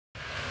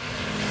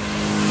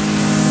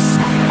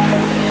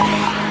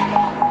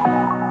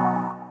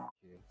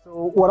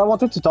what I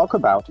wanted to talk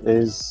about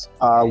is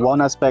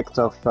one aspect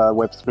of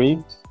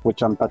Web3,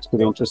 which I'm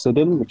particularly interested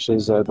in, which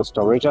is the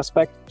storage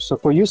aspect. So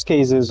for use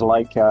cases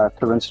like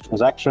currency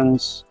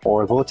transactions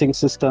or voting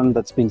system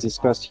that's been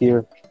discussed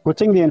here,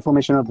 putting the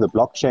information of the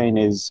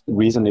blockchain is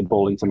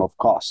reasonable in terms of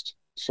cost.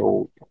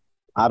 So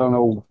I don't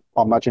know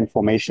how much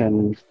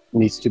information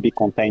needs to be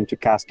contained to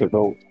cast a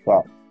vote.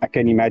 Well, I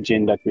can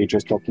imagine that we're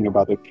just talking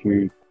about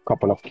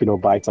couple of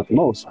kilobytes at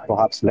most,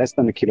 perhaps less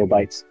than a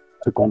kilobyte,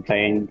 to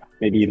contain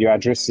maybe the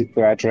address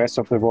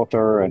of the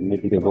voter and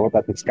maybe the vote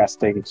that it's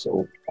casting.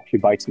 So a few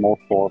bytes more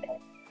for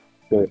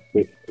the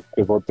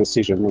vote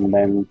decision. And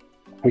then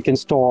we can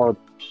store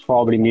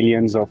probably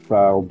millions of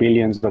or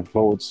billions of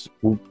votes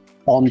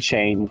on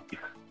chain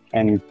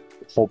and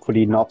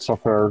hopefully not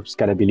suffer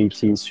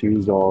scalability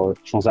issues or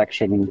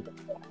transaction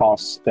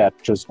costs that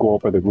just go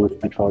over the roof,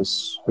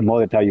 because the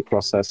more data you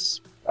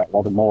process,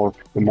 or the more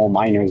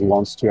miners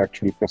wants to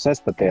actually process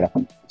the data.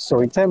 So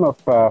in terms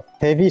of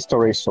heavy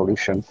storage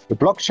solution, the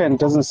blockchain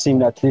doesn't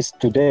seem, at least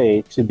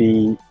today, to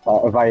be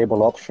a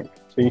viable option.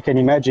 So you can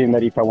imagine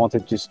that if I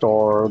wanted to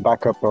store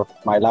backup of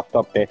my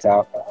laptop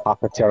data,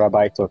 half a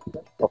terabyte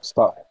of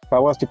stuff, if I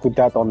was to put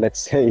that on,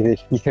 let's say, the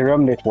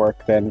Ethereum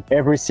network, then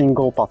every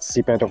single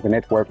participant of the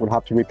network would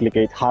have to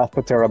replicate half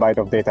a terabyte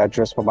of data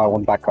just for my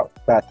own backup.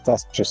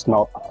 That's just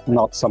not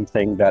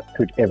something that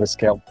could ever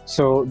scale.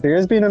 So there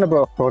has been a number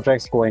of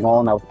projects going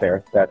on out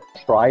there that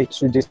try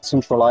to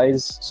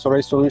decentralize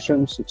storage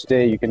solutions. So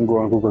today you can go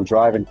on Google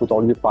Drive and put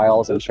all your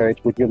files and share it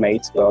with your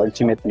mates. But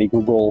ultimately,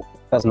 Google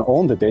doesn't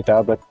own the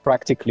data, but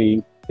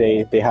practically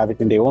they have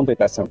it in their own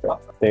data center.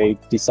 They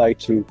decide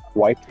to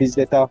wipe this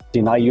data,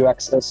 deny you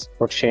access,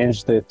 or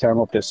change the term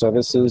of their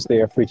services.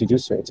 They are free to do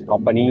so. It's a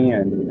company,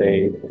 and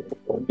they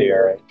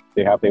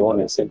have their own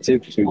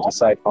incentive to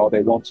decide how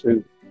they want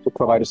to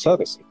provide a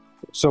service.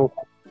 So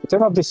in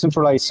terms of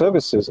decentralized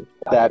services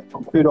that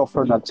could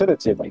offer an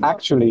alternative,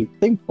 actually, I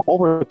think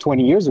over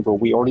 20 years ago,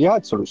 we already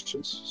had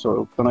solutions.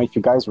 So I don't know if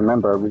you guys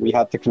remember, we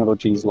had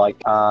technologies like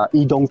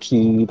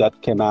eDonkey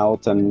that came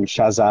out, and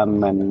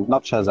Shazam, and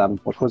not Shazam,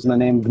 what was the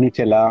name?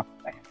 Nutella.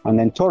 And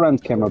then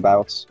Torrent came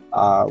about,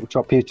 which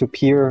are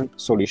peer-to-peer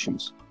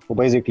solutions. So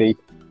basically,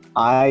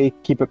 I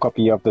keep a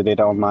copy of the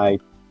data on my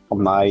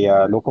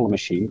local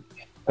machine,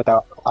 but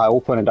I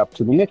open it up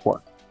to the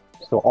network.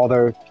 So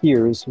other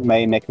peers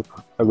may make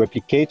a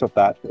replicate of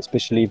that,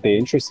 especially if they're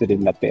interested in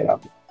that data.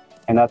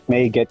 And that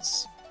may get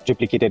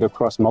duplicated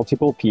across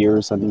multiple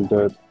peers, and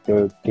the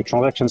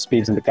transaction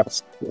speeds and the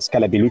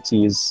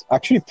scalability is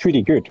actually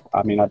pretty good.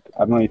 I mean, I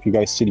don't know if you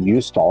guys still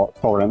use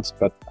torrents,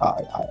 but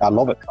I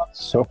love it.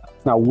 So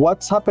now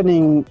what's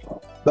happening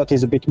that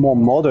is a bit more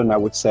modern, I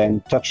would say,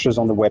 and touches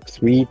on the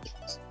Web3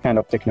 kind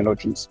of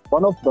technologies.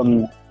 One of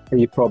them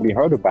you probably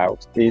heard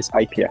about is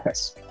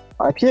IPFS.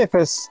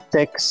 IPFS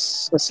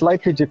takes a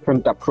slightly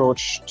different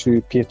approach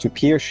to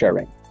peer-to-peer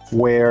sharing,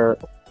 where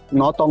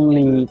not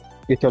only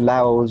it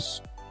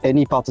allows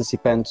any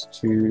participant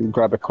to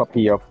grab a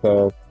copy of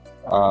the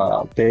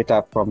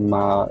data from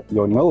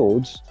your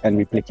node and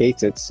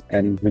replicate it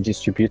and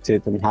redistribute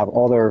it and have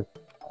other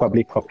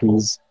public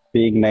copies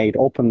being made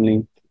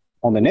openly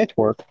on the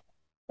network,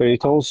 but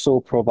it also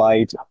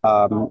provides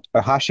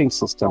a hashing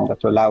system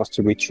that allows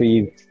to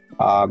retrieve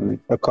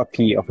a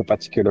copy of a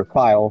particular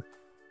file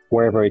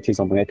wherever it is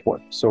on the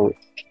network. So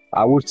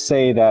I would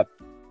say that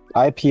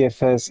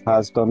IPFS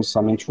has done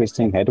some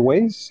interesting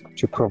headways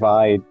to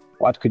provide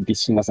what could be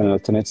seen as an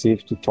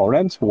alternative to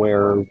torrent,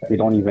 where we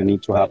don't even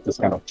need to have this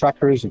kind of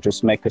trackers. You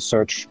just make a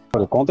search for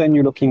the content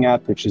you're looking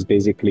at, which is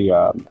basically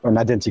an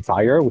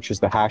identifier, which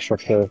is the hash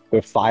of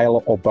the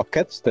file or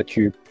buckets that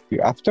you're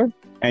after,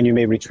 and you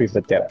may retrieve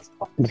the data.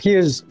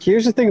 Here's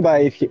the thing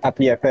about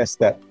IPFS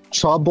that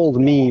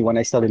troubled me when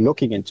I started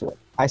looking into it.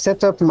 I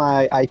set up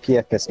my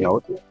IPFS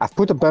node. I've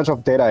put a bunch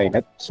of data in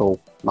it, so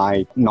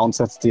my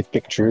non-sensitive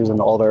pictures and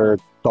other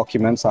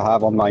documents I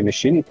have on my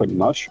machine, pretty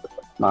much,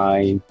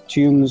 my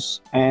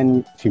tunes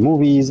and a few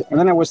movies. And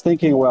then I was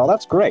thinking, well,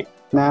 that's great.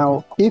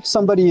 Now, if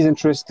somebody is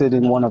interested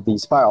in one of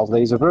these files,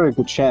 there is a very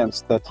good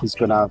chance that he's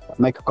going to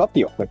make a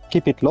copy of it,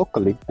 keep it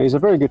locally. There is a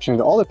very good chance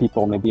that other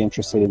people may be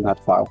interested in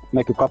that file,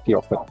 make a copy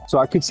of it. So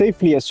I could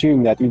safely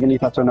assume that even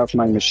if I turn off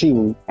my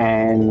machine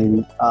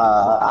and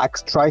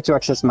try to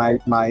access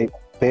my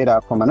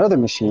data from another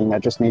machine, I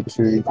just need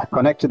to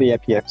connect to the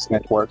IPFS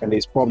network, and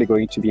there's probably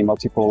going to be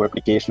multiple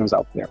replications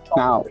out there.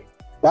 Now,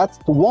 that's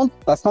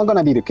not going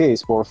to be the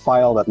case for a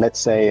file that, let's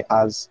say,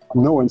 has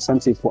no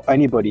incentive for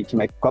anybody to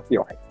make a copy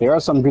of it. There are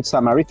some good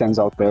Samaritans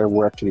out there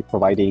who are actually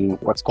providing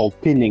what's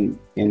called pinning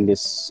in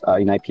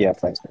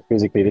IPFS.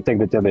 Basically, they take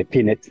the data, they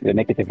pin it, they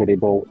make it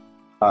available.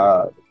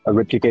 A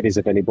replicate is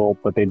available,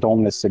 but they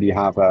don't necessarily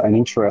have an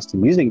interest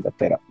in using that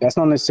data. That's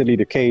not necessarily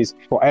the case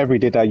for every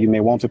data you may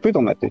want to put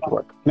on that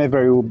network. It may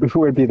very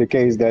well be the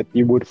case that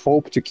you would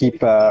hope to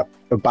keep a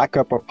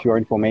backup of your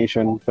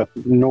information, but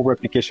no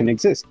replication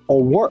exists.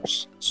 Or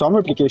worse, some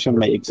replication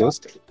may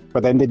exist,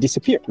 but then they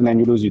disappear, and then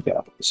you lose your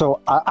data.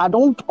 So I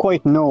don't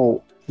quite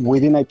know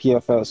within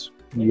IPFS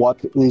what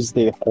is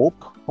their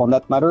hope on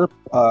that matter,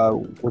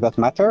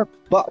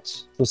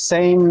 but the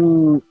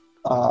same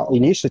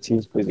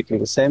initiatives, basically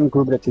the same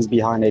group that is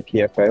behind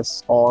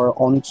IPFS, are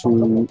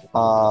onto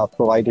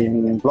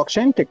providing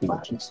blockchain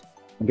technologies.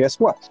 And guess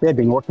what? They've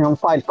been working on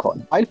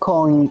Filecoin.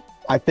 Filecoin,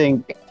 I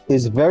think,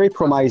 is very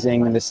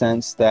promising in the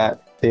sense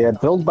that they are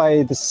built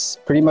by this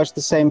pretty much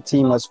the same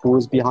team as who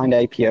is behind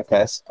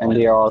IPFS, and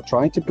they are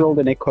trying to build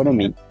an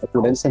economy that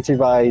will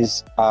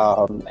incentivize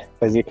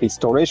basically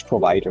storage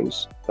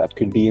providers. That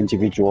could be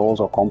individuals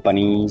or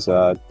companies,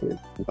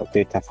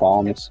 data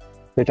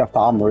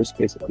farmers,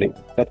 basically,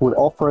 that would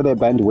offer their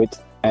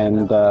bandwidth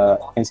and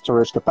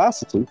storage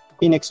capacity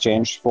in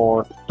exchange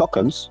for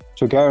tokens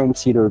to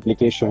guarantee the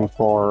replication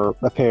for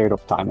a period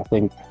of time. I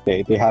think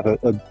they have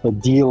a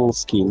deal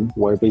scheme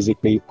where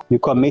basically you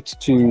commit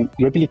to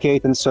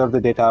replicate and serve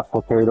the data for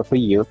a period of a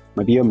year,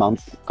 maybe a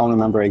month. Can't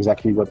remember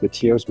exactly what the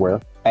tiers were.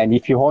 And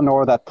if you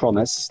honor that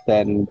promise,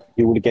 then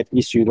you will get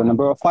issued a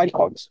number of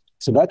Filecoins.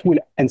 So that will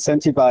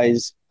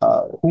incentivize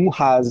who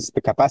has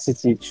the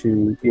capacity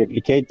to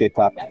replicate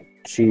data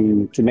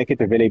to make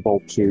it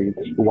available to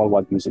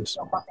worldwide users.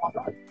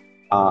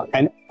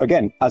 And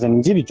again, as an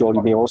individual,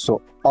 you may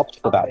also opt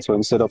for that. So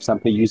instead of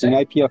simply using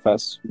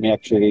IPFS, you may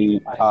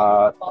actually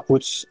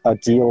put a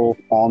deal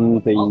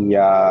on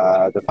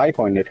the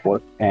Filecoin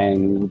network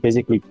and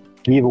basically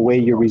give away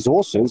your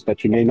resources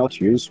that you may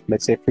not use.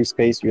 Let's say free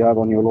space you have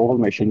on your local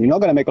machine. You're not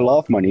going to make a lot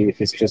of money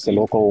if it's just a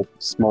local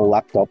small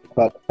laptop,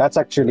 but that's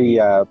actually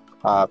an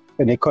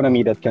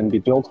economy that can be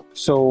built.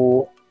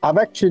 So I've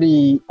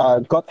actually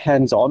got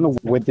hands-on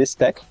with this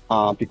tech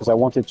because I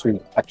wanted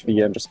to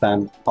actually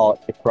understand how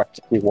it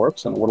practically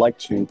works, and would like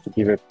to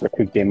give a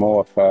quick demo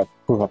of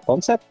proof of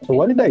concept. So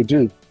what did I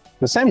do?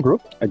 The same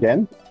group,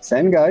 again,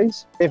 same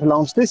guys, they've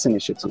launched this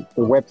initiative,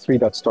 the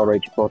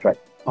Web3.storage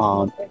project.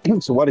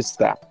 So what is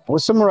that? I will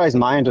summarize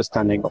my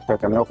understanding of it.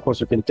 I mean, of course,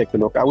 you can take a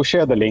look. I will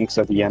share the links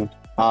at the end.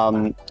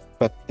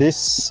 But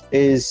this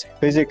is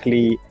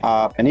basically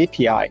an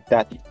API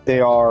that they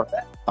are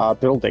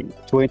building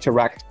to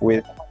interact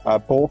with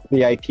both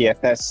the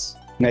IPFS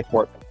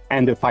network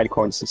and the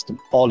Filecoin system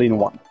all in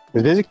one.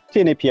 It's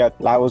basically an API that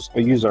allows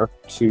a user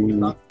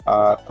to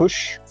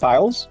push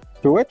files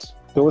through it.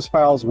 Those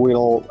files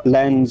will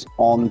land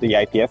on the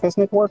IPFS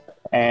network,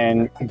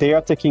 and they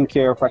are taking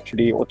care of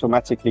actually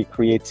automatically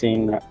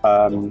creating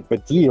a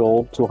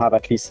deal to have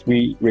at least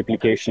 3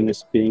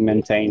 replications being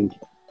maintained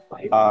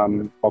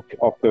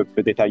of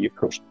the data you've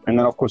pushed. And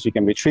then, of course, you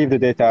can retrieve the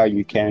data.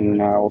 You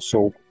can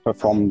also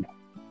perform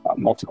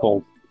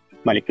multiple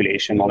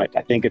manipulation on it.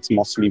 I think it's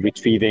mostly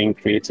retrieving,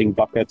 creating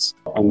buckets,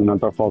 and a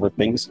number of other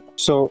things.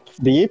 So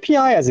the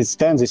API as it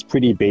stands is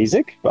pretty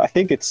basic, but I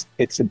think it's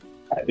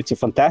a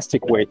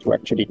fantastic way to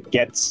actually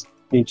get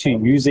into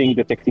using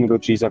the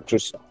technologies I've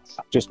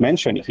just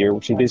mentioned here,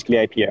 which is basically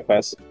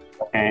IPFS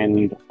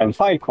and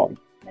Filecoin.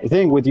 The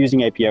thing with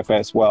using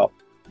IPFS, well,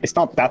 it's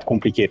not that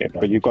complicated,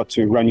 but you've got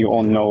to run your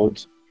own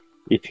node.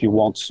 If you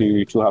want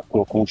to have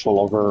full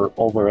control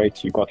over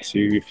it, you've got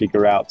to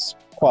figure out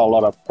quite a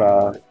lot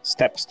of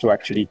steps to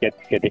actually get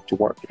it to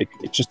work.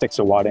 It just takes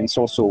a while, and it's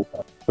also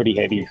pretty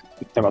heavy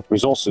in terms of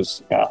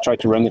resources. I tried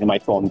to run it on my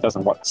phone, it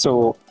doesn't work.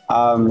 So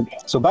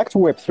back to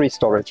Web3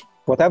 storage.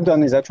 What I've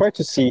done is I tried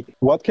to see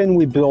what can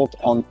we build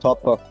on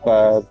top of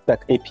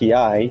that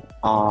API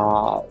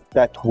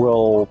that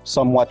will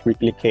somewhat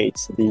replicate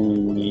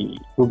the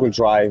Google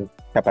Drive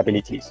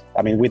capabilities.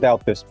 I mean,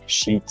 without the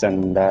sheets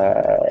and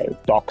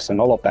docs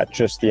and all of that,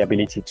 just the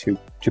ability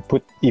to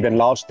put even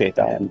large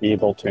data and be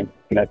able to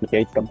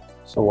replicate them.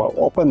 So I'll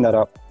open that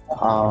up.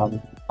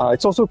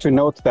 It's also to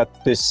note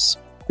that this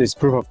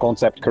proof of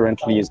concept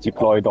currently is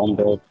deployed on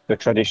the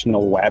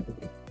traditional web.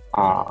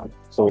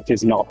 So it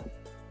is not,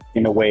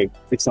 in a way,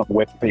 it's not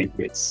Web3.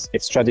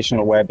 It's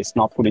traditional web. It's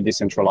not fully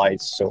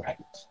decentralized. So,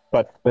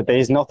 but there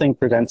is nothing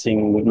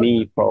preventing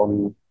me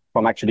from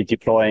actually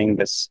deploying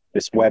this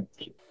web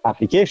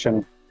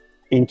application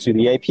into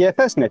the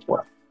IPFS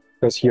network.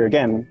 Because here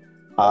again,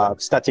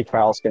 static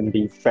files can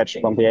be fetched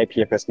from the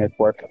IPFS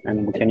network,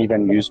 and we can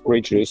even use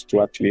bridges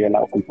to actually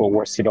allow people who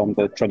are still on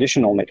the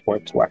traditional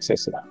network to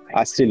access it.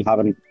 I still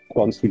haven't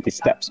gone through these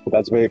steps, but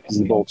that's very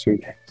feasible to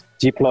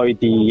deploy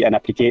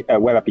a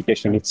web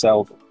application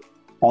itself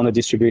on a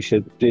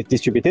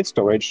distributed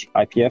storage,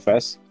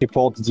 IPFS,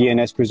 support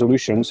DNS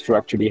resolutions to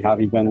actually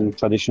have even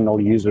traditional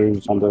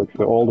users on the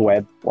old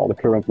web or the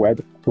current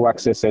web to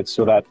access it,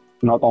 so that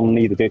not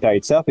only the data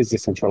itself is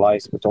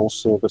decentralized, but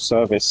also the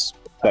service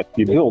that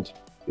you build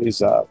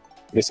is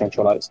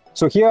decentralized.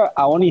 So here,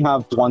 I only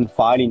have one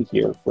file in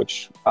here,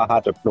 which I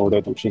had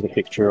uploaded, which is a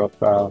picture of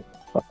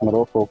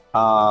Morocco.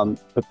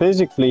 But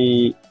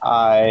basically,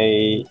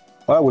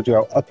 what I would do,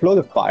 I'll upload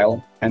a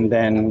file, and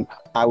then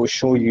I will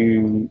show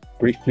you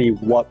briefly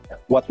what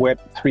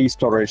Web3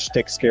 storage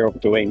takes care of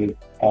doing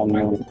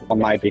on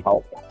my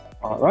behalf.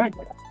 All right,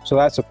 so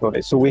that's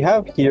uploaded. So we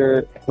have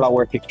here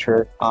flower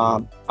picture.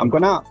 I'm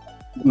gonna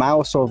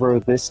mouse over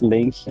this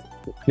link,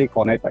 click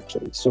on it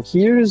actually. So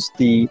here's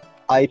the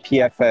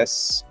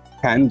IPFS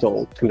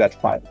handle to that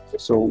file.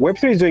 So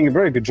Web3 is doing a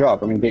very good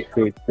job. I mean,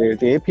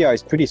 the API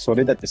is pretty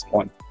solid at this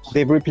point.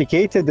 They've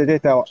replicated the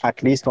data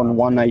at least on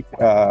one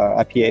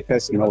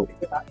IPFS node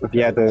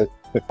via the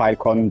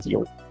Filecoin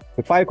deal.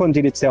 The Filecoin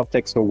deal itself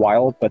takes a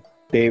while, but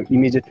they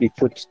immediately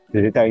put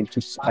the data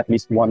into at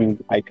least one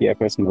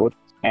IPFS node.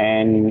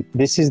 And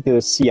this is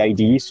the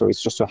CID, so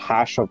it's just a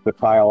hash of the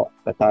file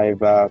that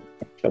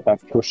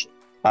I've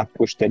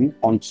pushed in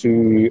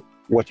onto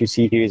what you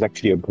see here is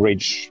actually a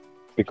bridge,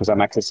 because I'm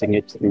accessing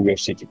it through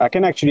HTTP. I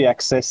can actually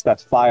access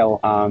that file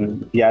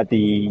via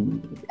the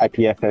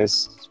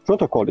IPFS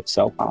protocol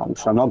itself,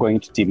 which I'm not going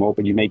to demo,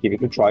 but you may give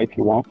it a try if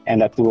you want.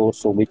 And that will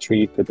also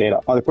retrieve the data.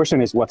 Now, the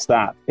question is, what's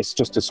that? It's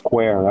just a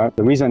square. Right?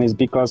 The reason is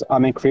because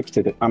I'm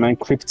encrypted. I'm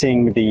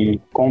encrypting the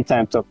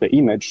content of the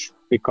image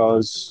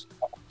because,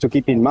 to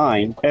keep in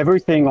mind,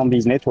 everything on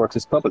these networks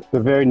is public.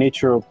 The very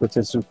nature of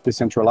the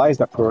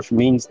decentralized approach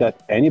means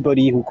that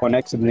anybody who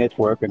connects to the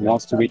network and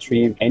wants to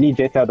retrieve any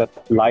data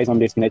that lies on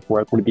this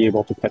network will be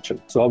able to fetch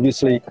it. So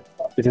obviously,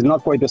 it is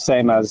not quite the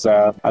same as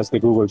the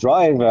Google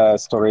Drive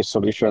storage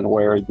solution,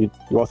 where you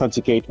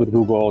authenticate with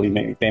Google.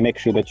 They make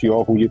sure that you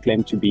are who you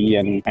claim to be,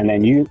 and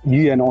then you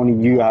and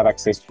only you have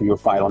access to your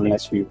file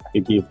unless you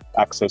give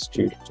access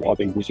to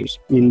other users.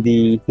 In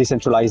the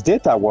decentralized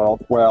data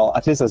world, well,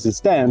 at least as it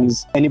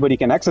stands, anybody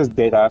can access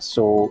data.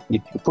 So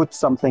if you put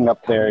something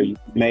up there, you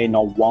may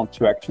not want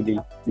to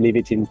actually leave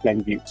it in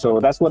plain view. So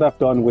that's what I've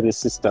done with the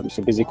system.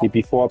 So basically,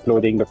 before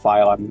uploading the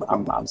file,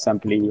 I'm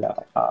simply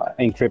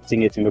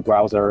encrypting it in the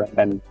browser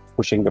and then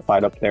pushing the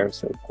file up there.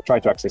 So I try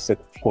to access it.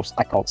 Of course,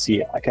 I can't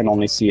see it. I can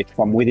only see it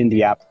from within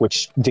the app,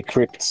 which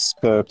decrypts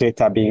the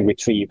data being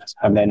retrieved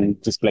and then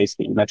displays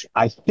the image.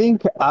 I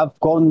think I've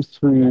gone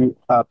through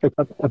a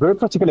very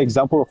practical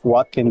example of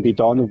what can be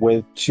done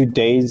with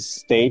today's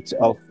state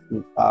of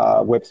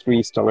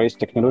Web3 storage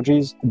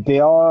technologies.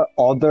 There are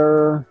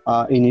other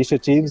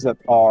initiatives that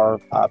are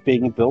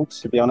being built.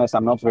 To be honest,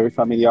 I'm not very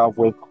familiar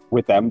with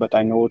them, but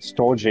I know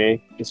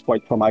Storj is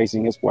quite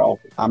promising as well.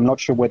 I'm not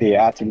sure where they're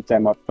at in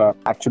terms of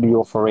actually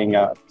offering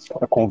a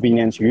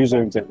convenient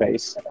user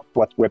interface.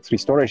 What Web3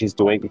 storage is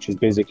doing, which is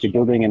basically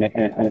building an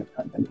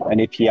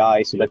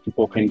API so that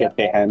people can get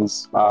their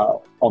hands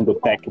on the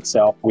tech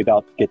itself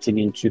without getting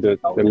into the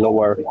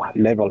lower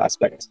level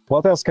aspects.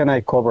 What else can I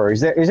cover?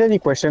 Is there any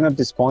question at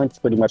this point? It's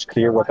pretty much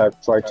clear what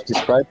I've tried to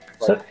describe.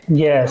 So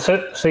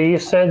you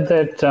said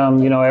that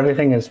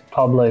everything is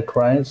public,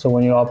 right? So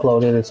when you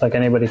upload it, it's like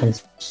anybody can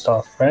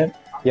stuff, right?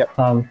 Yep.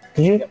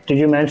 Did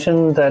you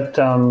mention that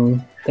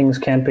things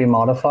can't be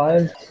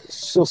modified?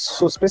 So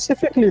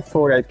specifically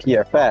for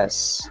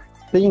IPFS,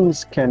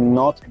 things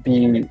cannot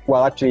be,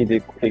 well, actually they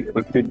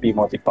could be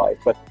modified,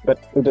 but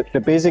the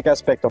basic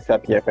aspect of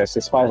IPFS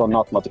is files are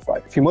not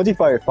modified. If you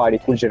modify a file,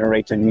 it will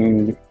generate a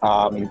new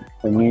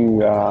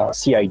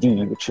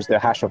CID, which is the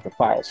hash of the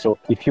file. So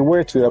if you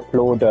were to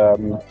upload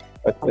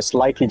a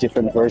slightly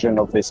different version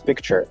of this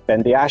picture,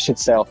 then the hash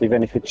itself,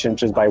 even if it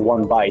changes by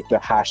 1 byte, the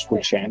hash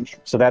will change.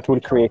 So that will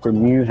create a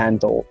new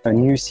handle, a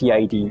new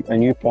CID, a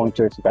new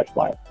pointer to that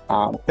file.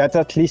 That's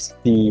at least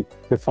the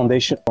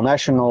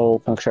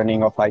foundational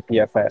functioning of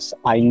IPFS.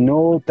 I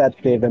know that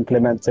they've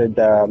implemented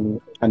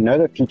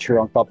another feature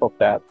on top of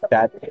that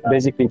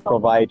basically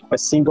provide a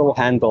single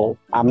handle.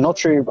 I'm not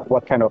sure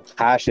what kind of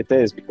hash it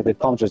is, because it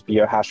can't just be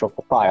a hash of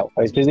a file.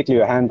 It's basically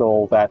a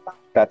handle that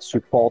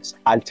supports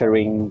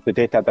altering the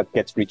data that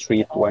gets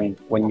retrieved when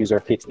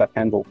user hits that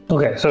handle.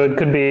 Okay, so it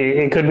could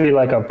be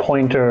like a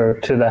pointer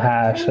to the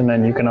hash, and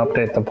then you can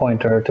update the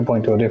pointer to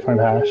point to a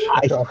different hash.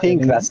 I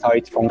think that's how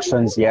it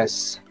functions.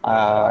 Yes,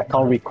 I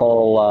can't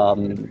recall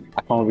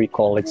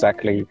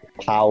exactly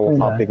how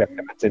they've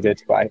implemented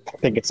it, but I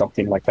think it's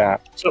something like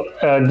that. So,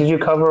 did you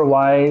cover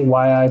why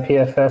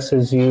IPFS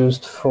is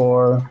used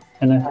for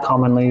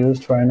commonly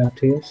used for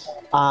NFTs?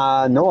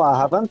 No, I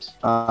haven't.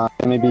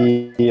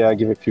 Maybe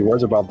give a few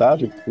words about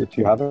that if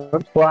you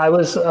haven't. Well, I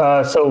was.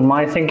 So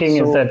my thinking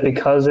is that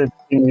because it's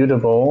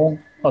immutable.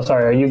 Oh,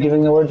 sorry. Are you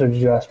giving the words, or did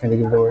you ask me to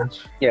give the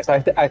words? Yes, I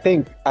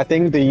think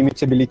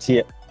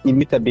the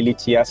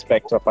immutability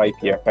aspect of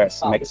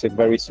IPFS makes it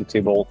very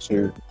suitable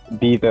to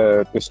be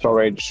the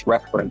storage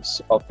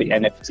reference of the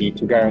NFT,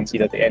 to guarantee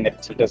that the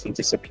NFT doesn't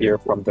disappear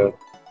from the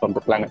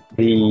planet.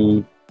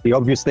 The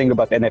obvious thing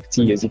about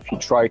NFT is if you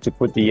try to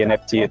put the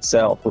NFT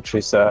itself, which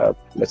is,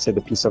 let's say,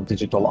 the piece of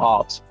digital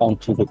art,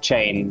 onto the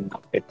chain,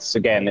 it's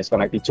going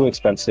to be too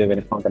expensive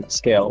and it's not going to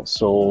scale.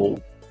 So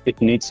it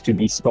needs to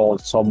be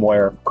stored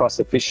somewhere cost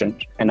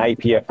efficient. And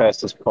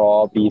IPFS is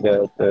probably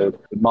the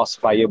most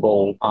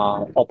viable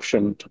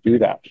option to do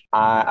that.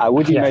 I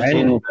would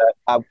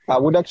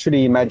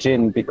actually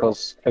imagine,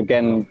 because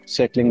again,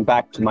 circling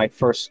back to my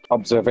first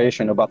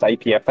observation about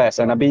IPFS,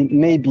 and I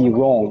may be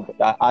wrong,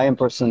 but I am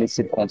personally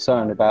still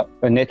concerned about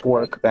a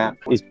network that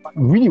is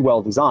really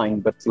well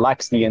designed, but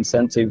lacks the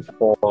incentive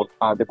for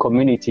the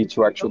community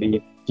to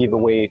actually give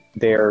away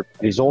their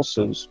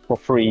resources for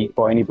free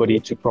for anybody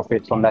to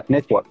profit from that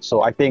network. So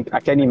I think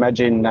I can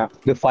imagine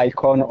the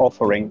Filecoin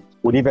offering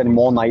would even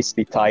more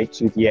nicely tie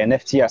to the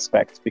NFT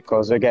aspect,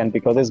 because again,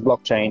 because it's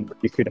blockchain,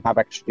 you could have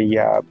actually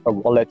a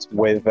wallet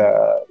with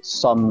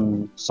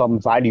some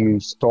value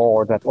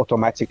stored that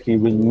automatically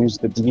renews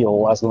the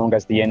deal as long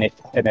as the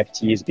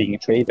NFT is being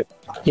traded.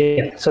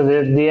 Yeah, so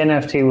the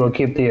NFT will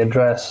keep the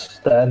address,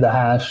 the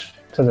hash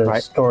to the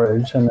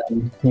storage, and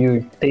then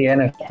the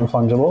NFT is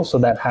fungible, so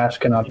that hash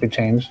cannot be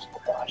changed.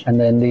 And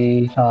then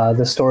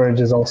the storage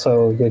is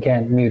also, you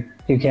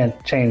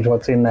can't change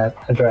what's in that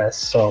address.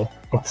 So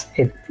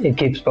it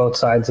keeps both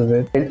sides of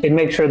it. It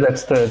makes sure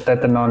that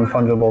the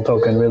non-fungible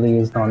token really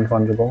is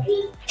non-fungible.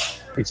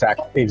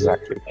 Exactly.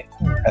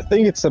 I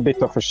think it's a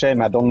bit of a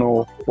shame. I don't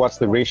know what's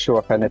the ratio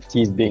of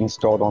NFTs being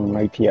stored on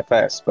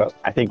IPFS, but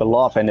I think a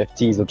lot of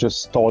NFTs are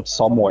just stored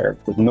somewhere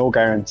with no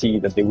guarantee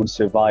that they would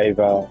survive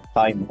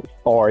time.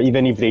 Or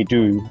even if they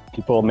do,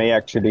 people may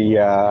actually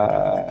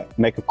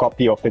make a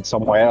copy of it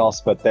somewhere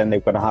else, but then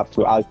they're going to have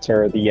to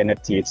alter the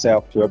NFT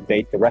itself to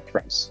update the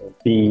reference.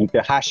 The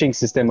hashing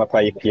system of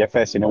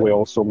IPFS, in a way,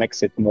 also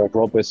makes it more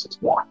robust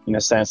in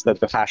a sense that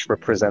the hash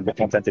represents the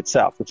content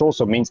itself, which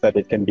also means that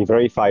it can be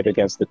verified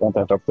against the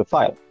content of the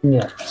file.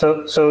 Yeah.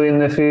 So in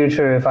the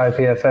future, if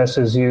IPFS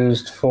is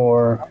used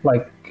for,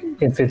 like,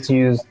 if it's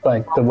used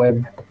like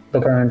the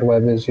current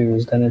web is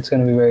used, then it's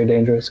going to be very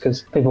dangerous,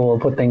 because people will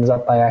put things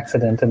up by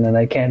accident and then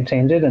they can't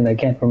change it and they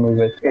can't remove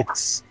it.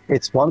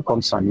 It's one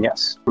concern,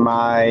 yes.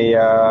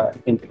 My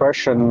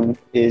impression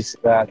is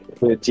that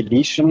the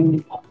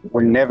deletion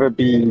will never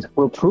be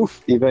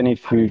foolproof, even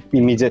if you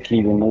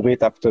immediately remove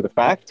it after the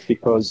fact,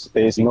 because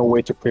there's no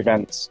way to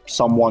prevent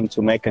someone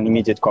to make an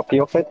immediate copy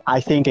of it. I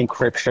think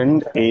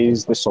encryption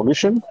is the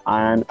solution,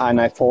 and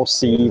I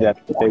foresee that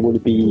there will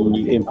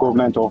be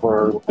improvement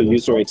over the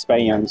user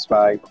experience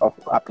of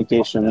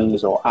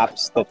applications or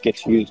apps that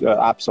get used,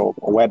 apps or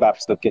web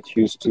apps that get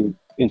used to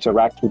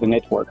interact with the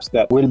networks,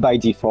 that will by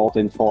default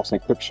enforce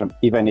encryption,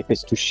 even if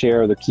it's to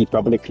share the key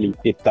publicly,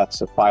 if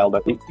that's a file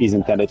that is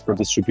intended for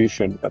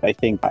distribution. But I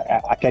think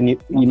I can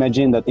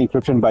imagine that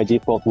encryption by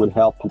default will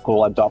help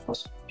people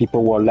adopt.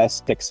 People who are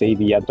less tech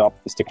savvy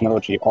adopt this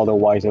technology.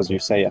 Otherwise, as you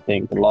say, I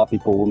think a lot of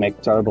people will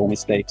make terrible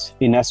mistakes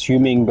in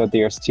assuming that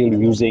they are still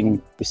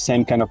using the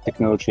same kind of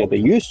technology that they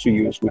used to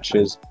use, which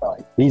is,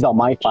 these are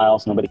my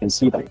files, nobody can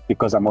see them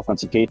because I'm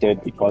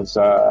authenticated, because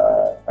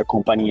a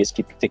company is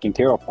taking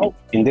care of me.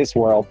 In this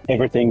world,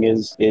 everything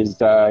is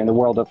in the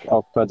world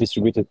of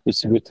distributed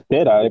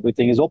data,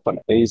 everything is open.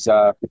 If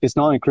it's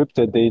not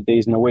encrypted, there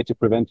is no way to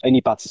prevent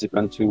any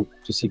participant to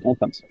see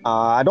content.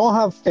 I don't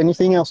have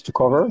anything else to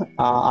cover.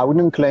 I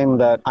wouldn't claim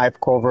that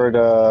I've covered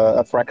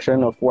a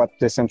fraction of what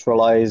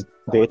decentralized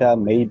data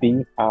may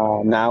be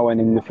now and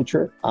in the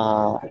future.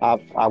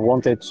 I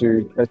wanted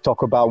to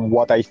talk about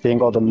what I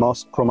think are the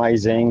most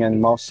promising and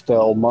most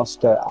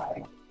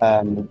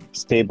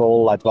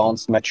stable,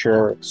 advanced,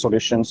 mature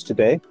solutions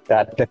today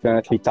that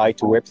definitely tie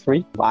to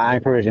Web3. I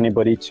encourage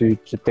anybody to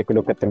take a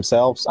look at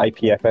themselves,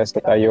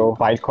 IPFS.io,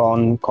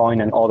 Filecoin,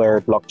 Coin, and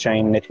other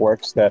blockchain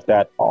networks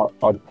that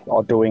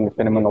are doing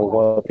phenomenal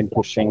work in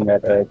pushing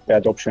the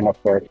adoption of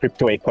a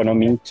crypto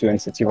economy to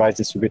incentivize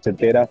distributed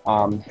data.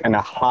 And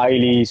I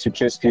highly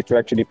suggest you to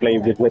actually play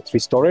with Web3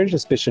 storage,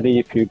 especially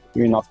if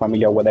you're not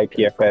familiar with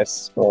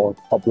IPFS or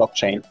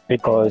blockchain,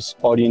 because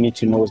all you need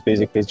to know is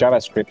basically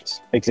JavaScript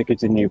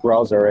executed in your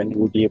browser, and you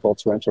will be able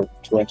to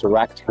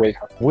interact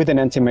with an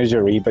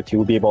intermediary, but you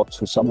will be able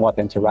to somewhat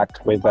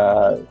interact with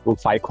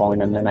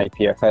Filecoin and then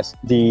IPFS.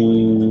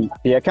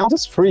 The account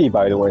is free,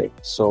 by the way,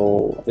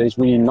 so there's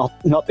really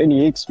not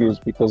any excuse,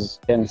 because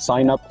you can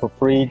sign up for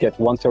free, get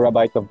 1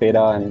 terabyte of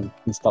data, and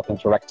start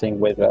interacting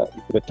with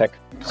tech.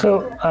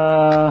 So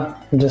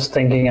just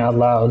thinking out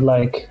loud,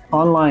 like,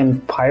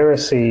 online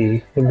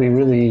piracy would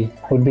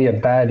be a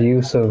bad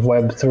use of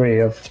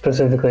Web3,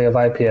 specifically of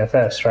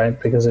IPFS,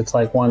 right? Because it's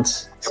like,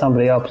 once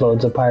somebody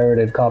uploads a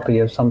pirated copy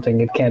of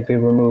something, it can't be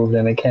removed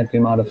and it can't be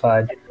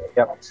modified.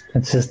 Yep.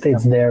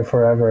 It's there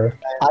forever.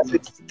 As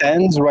it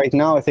stands right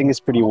now, I think it's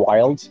pretty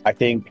wild. I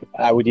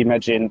would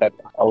imagine that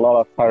a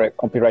lot of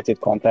copyrighted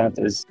content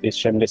is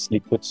shamelessly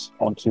put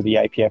onto the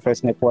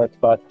IPFS network.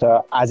 But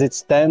as it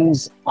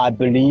stands, I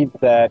believe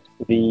that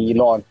the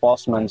law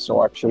enforcement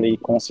are actually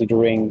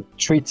considering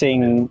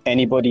treating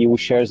anybody who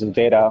shares the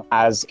data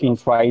as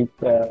infringement.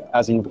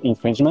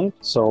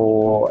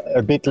 So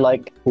a bit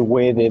like the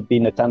way they've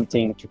been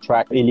attempting to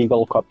track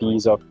illegal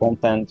copies of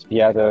content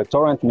via the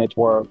torrent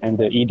network and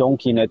the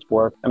eDonkey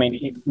network. I mean,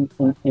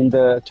 in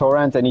the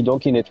torrent and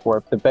eDonkey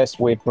network, the best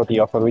way for the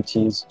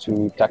authorities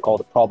to tackle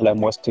the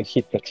problem was to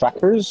hit the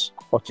trackers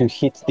or to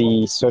hit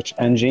the search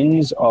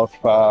engines of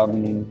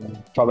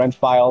torrent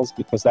files,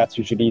 because that's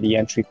usually the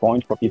entry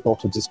point for people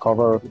to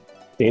discover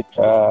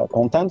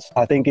content.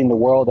 I think in the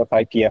world of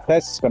IPFS,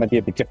 it's going to be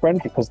a bit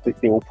different, because there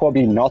will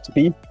probably not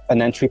be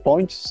an entry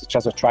point, such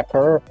as a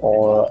tracker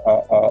or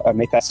a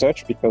meta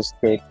search, because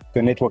the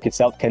the network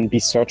itself can be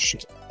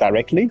searched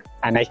directly.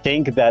 And I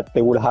think that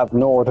they will have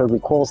no other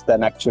recourse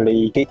than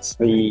actually hit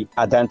the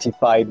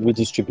identified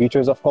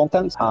redistributors of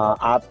content.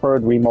 I've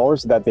heard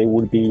rumors that they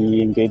will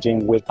be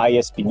engaging with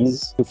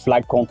ISPs to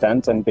flag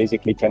content and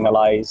basically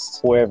penalize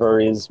whoever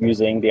is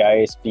using the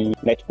ISP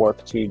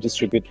network to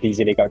distribute these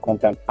illegal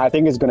content. I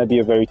think it's going to be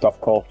a very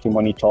tough call to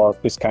monitor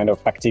this kind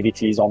of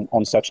activities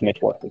on such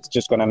network. It's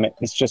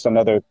just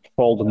another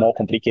fold more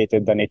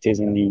complicated than it is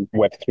in the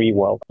Web3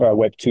 world or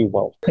Web2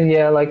 world.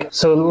 Yeah, like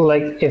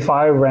if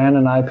I ran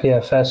an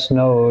IPFS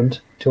node,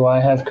 do I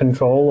have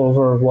control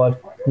over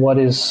what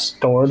is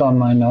stored on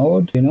my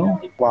node, you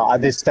know? Well,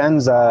 at this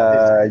stance,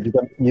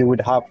 you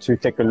would have to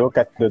take a look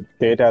at the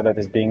data that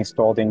is being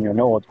stored in your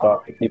node.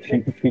 But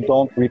if you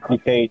don't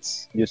replicate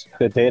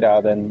the data,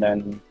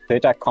 then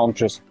data can't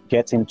just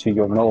get into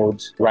your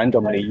nodes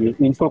randomly. You're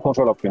in full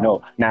control of your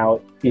node.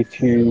 Now,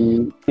 if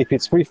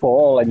it's free for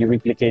all and you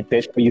replicate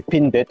data, you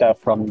pin data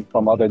from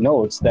other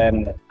nodes,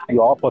 then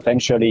you are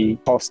potentially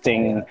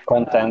posting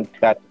content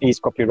that is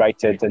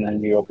copyrighted,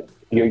 and you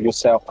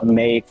yourself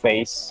may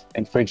face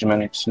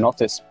infringement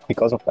notice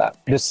because of that.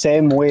 The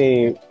same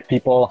way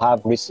people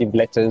have received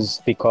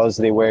letters because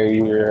they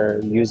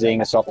were using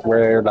a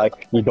software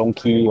like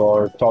eDonkey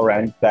or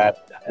Torrent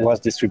that was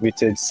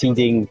distributed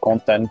seeding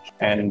content,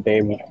 and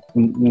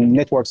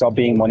networks are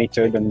being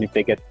monitored, and if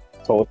they get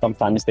told,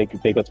 sometimes they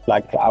get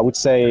flagged. I would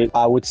say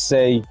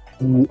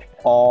we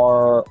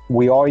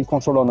are in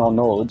control on our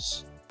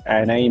nodes.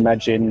 And I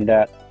imagine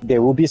that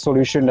there will be a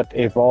solution that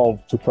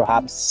evolved to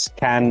perhaps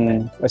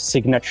scan a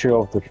signature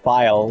of the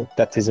file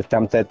that is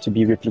attempted to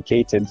be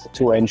replicated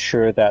to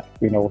ensure that,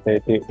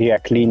 they are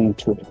clean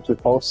to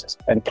post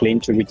and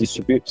clean to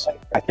redistribute.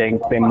 I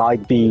think there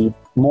might be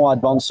more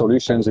advanced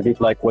solutions, a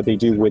bit like what they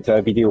do with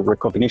video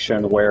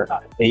recognition, where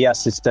AI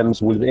system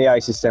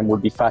will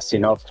be fast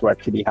enough to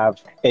actually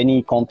have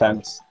any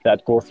content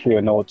that goes through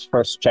a node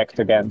first checked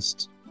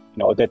against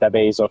a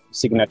database of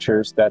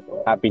signatures that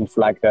have been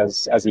flagged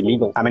as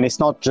illegal. I mean, it's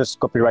not just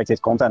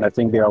copyrighted content. I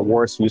think there are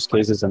worse use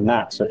cases than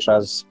that, such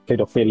as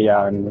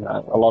pedophilia and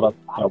a lot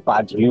of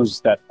bad use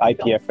that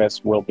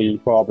IPFS will be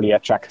probably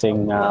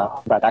attracting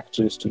bad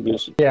actors to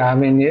use. Yeah, I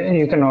mean,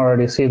 you can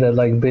already see that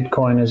like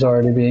Bitcoin is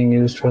already being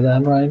used for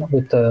that, right?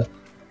 With the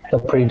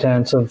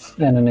pretense of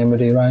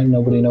anonymity, right?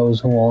 Nobody knows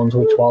who owns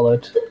which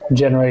wallet.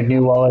 Generate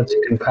new wallets.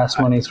 You can pass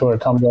money through a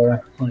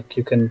tumbler. Like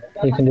you can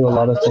do a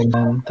lot of things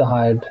to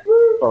hide.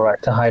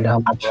 Correct. To hide how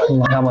much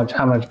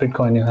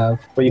Bitcoin you have.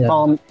 But you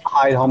can't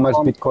hide how much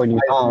Bitcoin you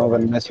have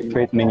unless you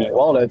create many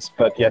wallets.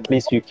 But at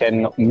least you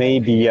can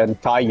maybe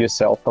untie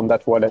yourself from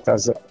that wallet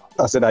as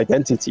an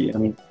identity.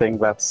 And I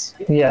think that's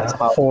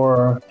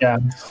for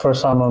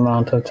some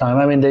amount of time.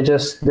 I mean, they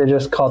just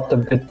caught the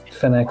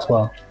Bitfinex.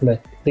 Well, the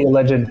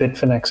alleged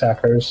Bitfinex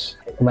hackers.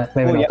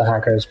 Maybe not the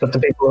hackers, but the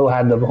people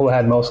who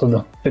had most of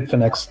the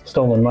Bitfinex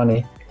stolen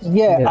money.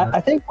 Yeah,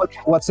 I think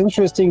what's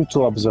interesting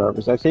to observe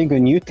is I think a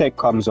new tech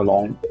comes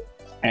along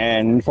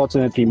and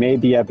unfortunately may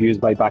be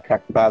abused by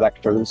bad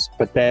actors,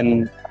 but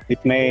then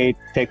it may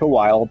take a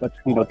while, but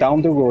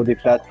down the road,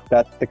 if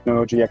that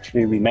technology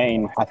actually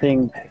remains, I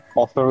think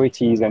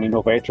authorities and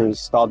innovators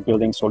start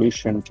building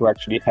solutions to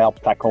actually help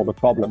tackle the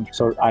problem.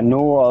 So I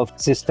know of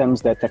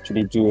systems that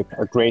actually do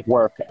a great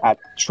work at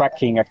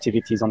tracking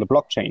activities on the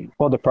blockchain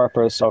for the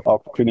purpose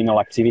of criminal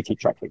activity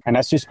tracking. And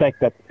I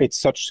suspect that it's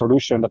such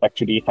solution that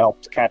actually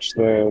helped catch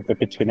the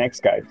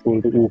Bitfinex guy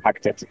who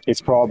hacked it.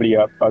 It's probably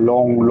a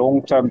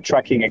long-term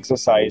tracking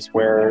exercise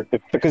where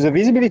because the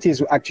visibility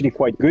is actually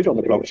quite good on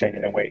the blockchain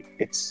in a way.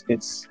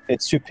 It's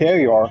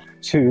superior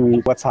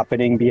to what's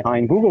happening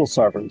behind Google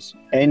servers.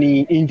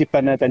 Any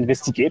independent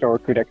investigator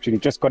could actually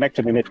just connect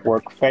to the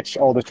network, fetch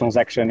all the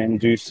transaction, and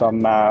do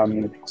some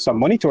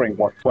monitoring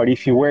work. But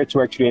if you were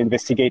to actually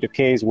investigate a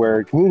case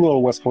where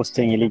Google was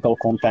posting illegal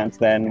content,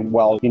 then,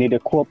 well, you need a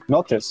court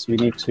notice. You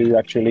need to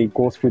actually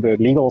go through the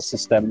legal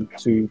system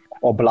to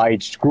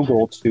oblige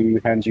Google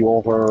to hand you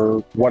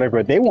over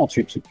whatever they want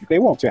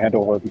to hand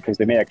over, because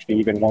they may actually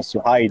even want to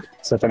hide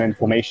certain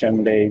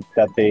information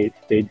that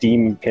they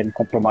deem can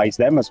compromise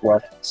them as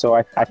well. So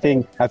I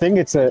think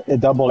it's a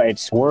double-edged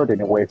sword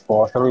in a way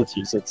for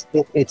authorities.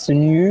 It's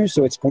new,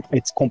 so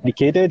it's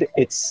complicated.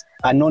 It's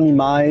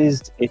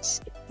anonymized.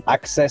 It's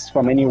accessed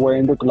from anywhere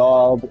in the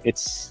globe.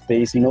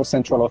 There is no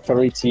central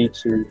authority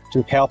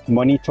to help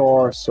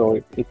monitor.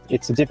 So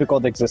it's a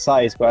difficult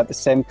exercise, but at the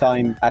same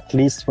time, at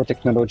least for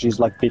technologies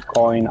like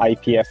Bitcoin,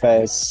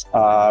 IPFS,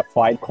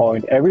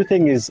 Filecoin,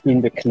 everything is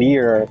in the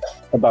clear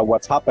about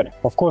what's happening.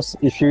 Of course,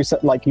 if you're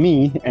like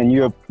me and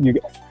you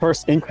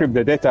first encrypt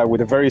the data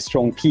with a very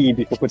strong key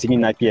before putting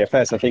in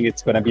IPFS, I think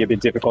it's going to be a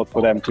bit difficult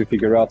for them to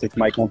figure out if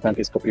my content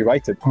is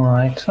copyrighted. All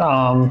right.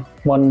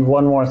 One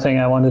more thing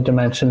I wanted to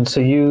mention. So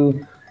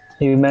you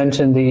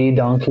mentioned the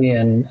eDonkey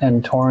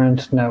and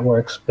torrent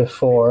networks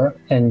before,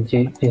 and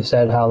you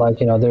said how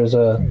there's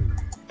a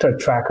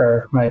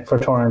tracker, right? For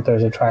torrent,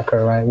 there's a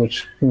tracker, right,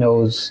 which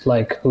knows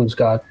who's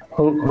got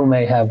who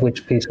may have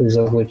which pieces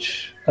of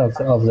which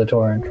of the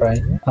torrent,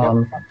 right?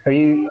 Are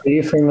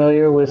you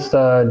familiar with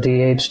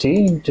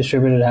DHT,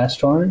 distributed hash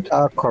torrent?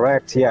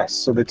 Correct, yes.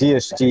 So the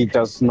DHT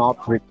does not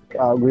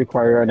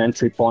require an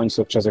entry point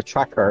such as a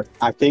tracker.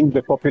 I think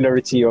the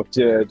popularity of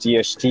the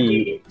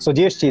DHT, so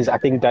DHT is, I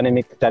think,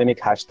 dynamic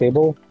hash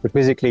table, which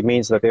basically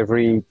means that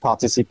every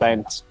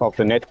participant of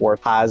the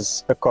network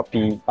has a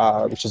copy,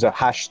 which is a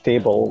hash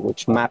table,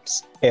 which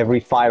maps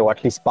every file, or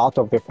at least part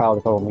of the file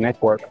of the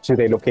network, to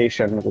their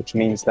location, which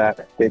means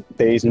that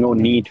there is no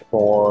need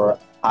for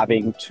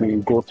having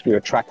to go through a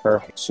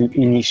tracker to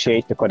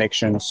initiate the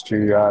connections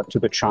to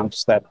the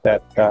chunks that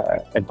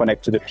and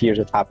connect to the peers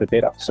that have the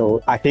data.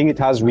 So I think it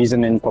has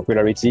reason in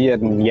popularity,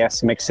 and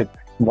yes, makes it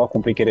more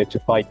complicated to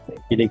fight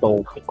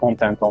illegal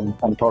content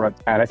on torrent.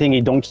 And I think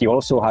eDonkey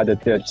also had the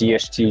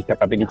DHT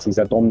capabilities.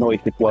 I don't know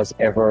if it was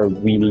ever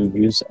really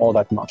used all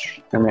that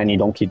much. And then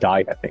eDonkey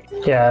died, I think.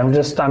 Yeah, I'm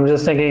just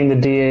thinking the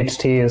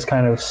DHT is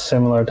kind of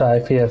similar to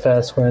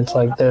IPFS, where it's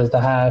like there's the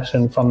hash,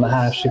 and from the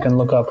hash you can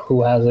look up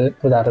who has it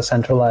without a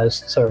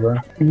centralized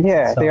server.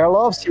 Yeah, there are a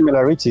lot of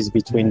similarities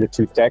between the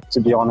two tech, to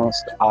be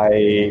honest.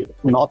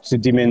 Not to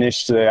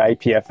diminish the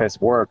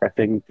IPFS work, I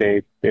think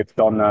they've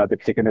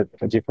taken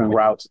a different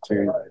route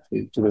to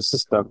the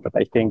system, but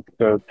I think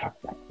the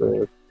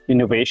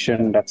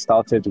innovation that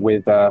started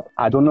with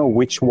I don't know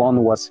which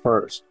one was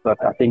first, but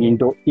I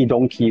think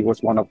eDonkey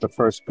was one of the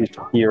first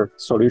peer-to-peer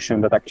solution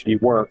that actually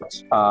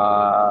worked.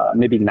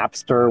 Maybe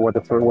Napster was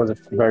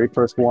the very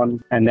first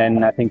one, and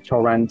then I think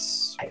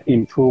torrents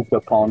improved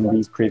upon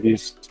these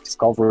previous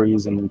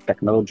discoveries and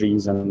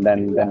technologies, and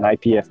then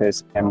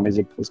IPFS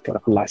was kind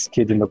of the last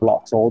kid in the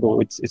block. So although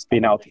it's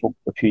been out for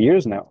a few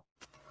years now.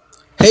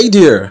 Hey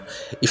there,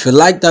 if you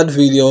like that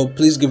video,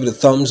 please give it a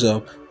thumbs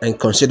up and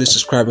consider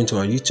subscribing to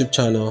our YouTube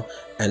channel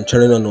and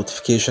turning on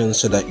notifications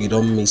so that you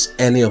don't miss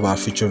any of our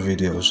future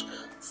videos.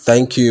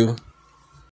 Thank you.